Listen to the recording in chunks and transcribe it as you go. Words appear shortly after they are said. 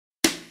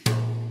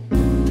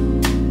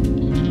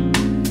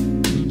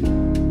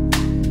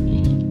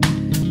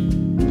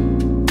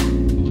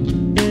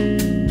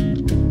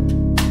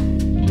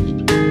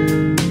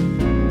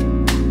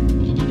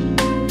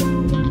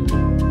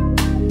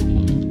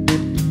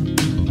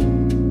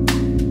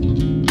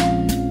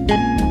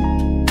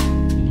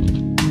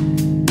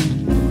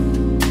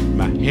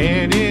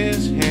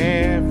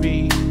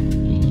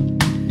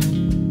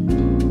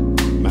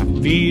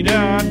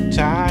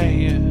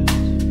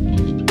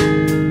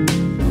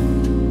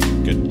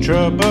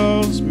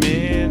troubles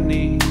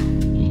many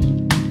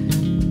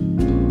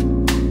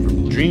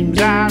from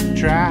dreams I've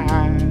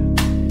tried.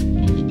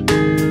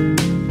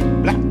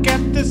 Black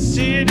at the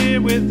city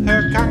with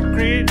her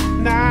concrete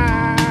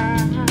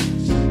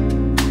knives,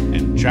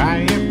 and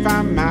try if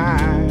I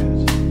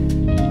might.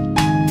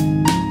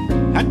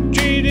 I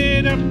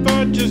traded up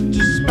for just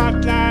a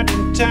spotlight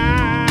in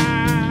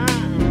time.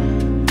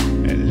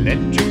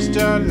 Electric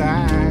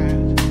starlight,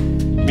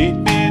 meet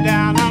me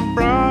down on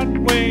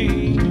Broadway.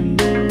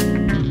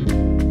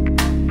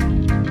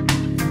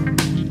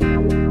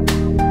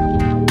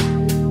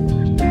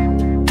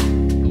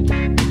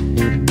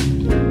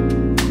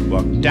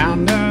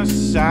 Down the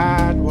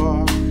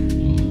sidewalk,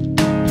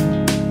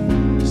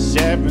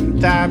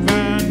 7th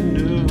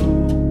Avenue.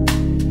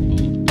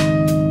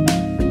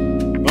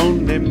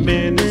 Only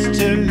minutes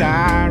till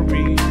I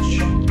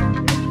reach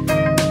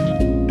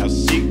our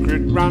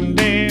secret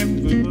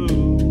rendezvous.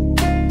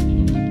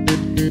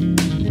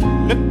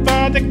 Look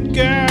for the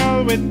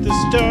girl with the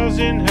stars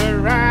in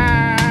her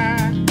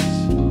eyes,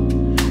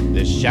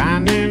 they're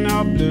shining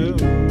all blue.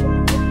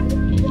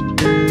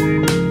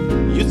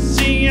 You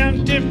see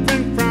I'm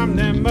different from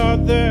them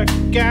other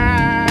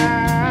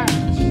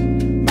guys,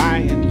 my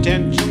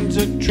intentions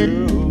are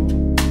true.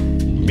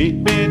 Meet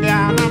me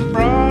down on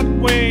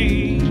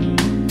Broadway.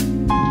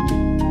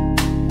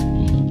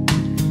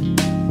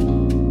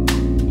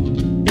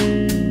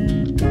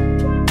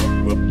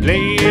 We'll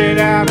play it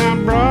out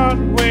on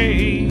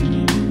Broadway.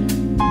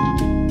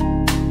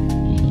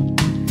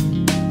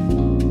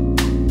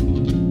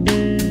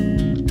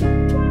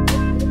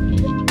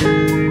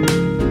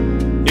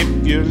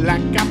 If you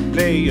like, I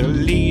play a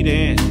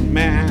leading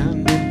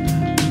man,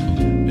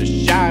 a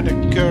shot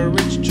of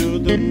courage to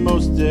the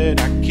most that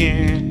I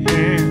can.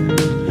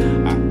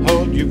 I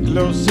hold you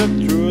closer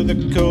through the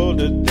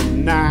cold of the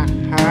night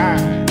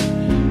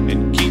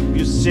and keep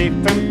you safe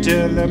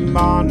until the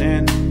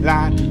morning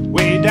light.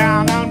 Way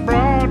down on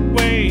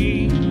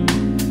Broadway,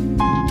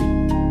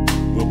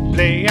 we'll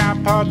play our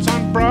parts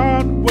on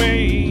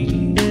Broadway.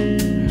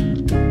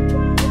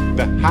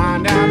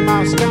 Behind our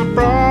mask on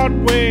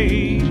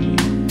Broadway,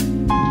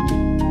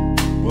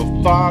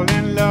 we'll fall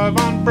in love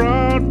on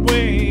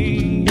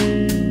Broadway.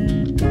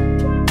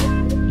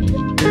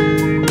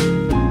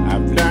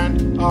 I've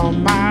learned all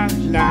my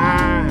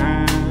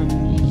lines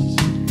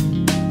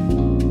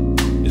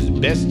as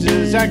best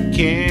as I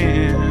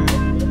can.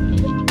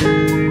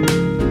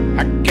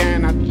 How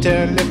can I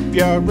tell if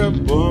you're a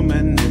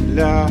woman in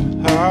love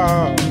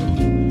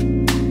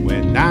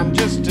when I'm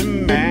just a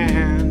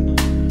man?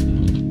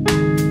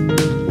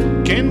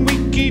 Can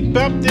we keep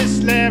up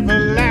this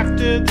level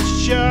after the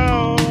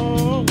show,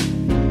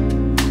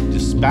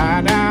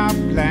 despite our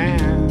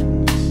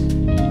plans?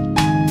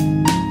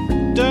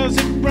 Does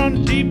it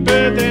run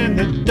deeper than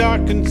the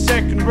darkened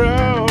second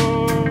row?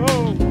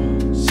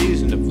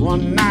 Season of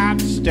one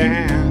night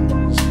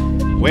stands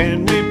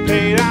when we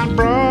played on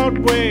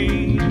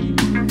Broadway.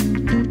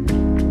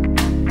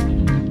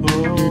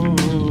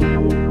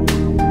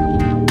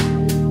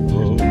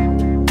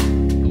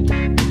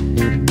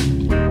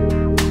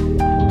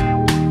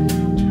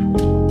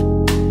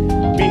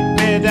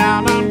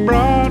 Down on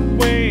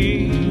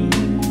Broadway,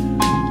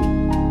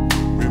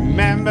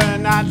 remember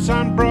nights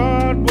on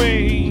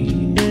Broadway,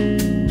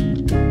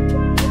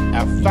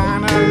 our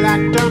final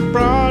act on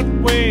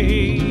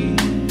Broadway,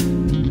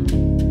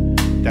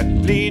 that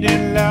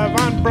fleeting love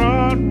on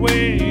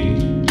Broadway.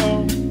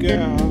 Oh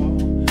girl,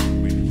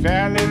 we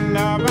fell in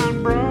love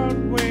on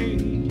Broadway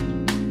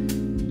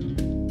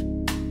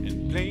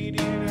and played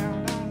it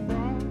out on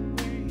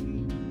Broadway.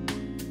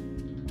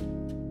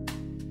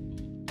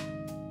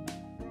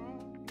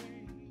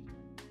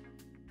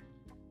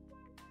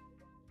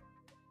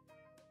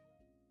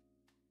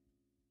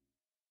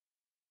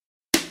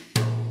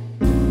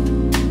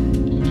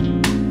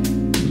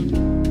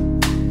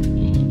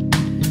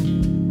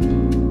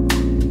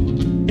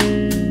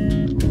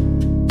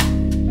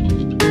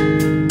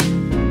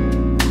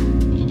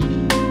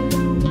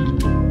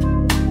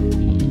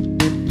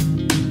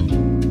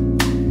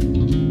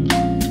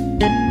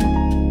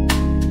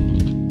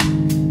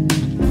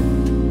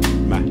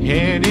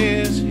 Head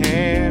is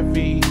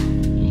heavy,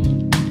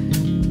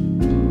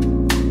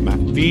 my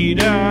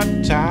feet are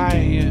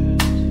tired,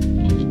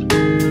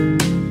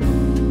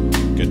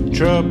 got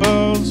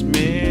troubles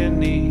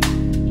many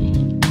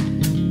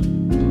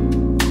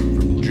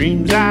from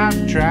dreams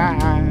I've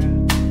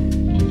tried.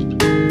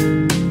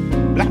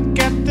 Black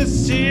at the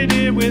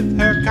city with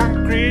her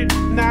concrete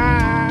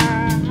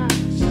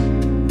knives,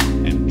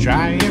 and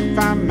try if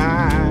I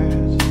might.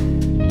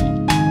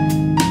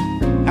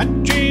 I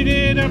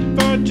traded up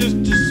for just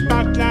a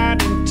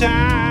spotlight in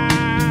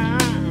time.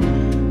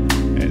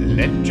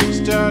 Electric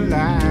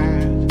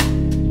starlight,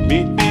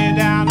 meet me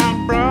down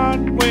on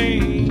Broadway.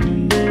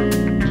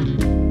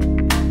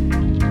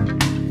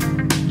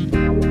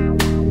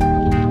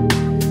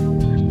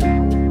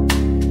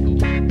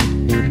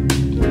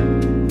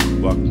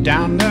 Walk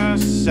down the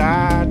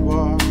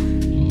sidewalk,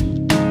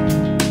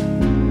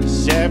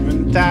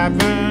 7th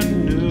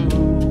Avenue.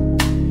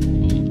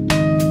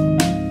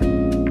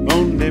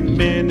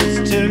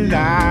 till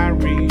I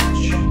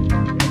reach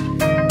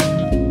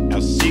our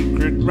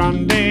secret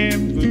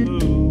rendezvous.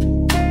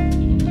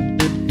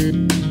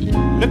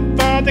 Look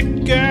for the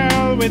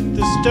girl with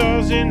the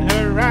stars in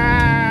her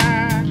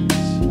eyes,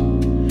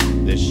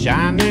 they're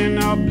shining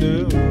all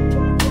blue.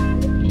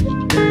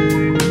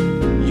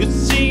 You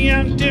see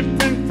I'm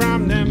different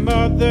from them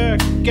other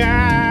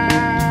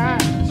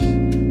guys,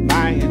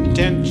 my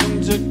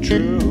intentions are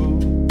true.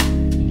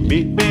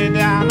 Meet me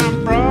down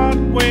on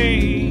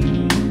Broadway,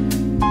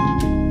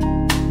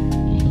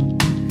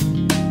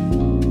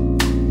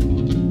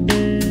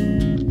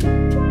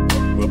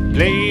 we'll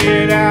play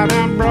it out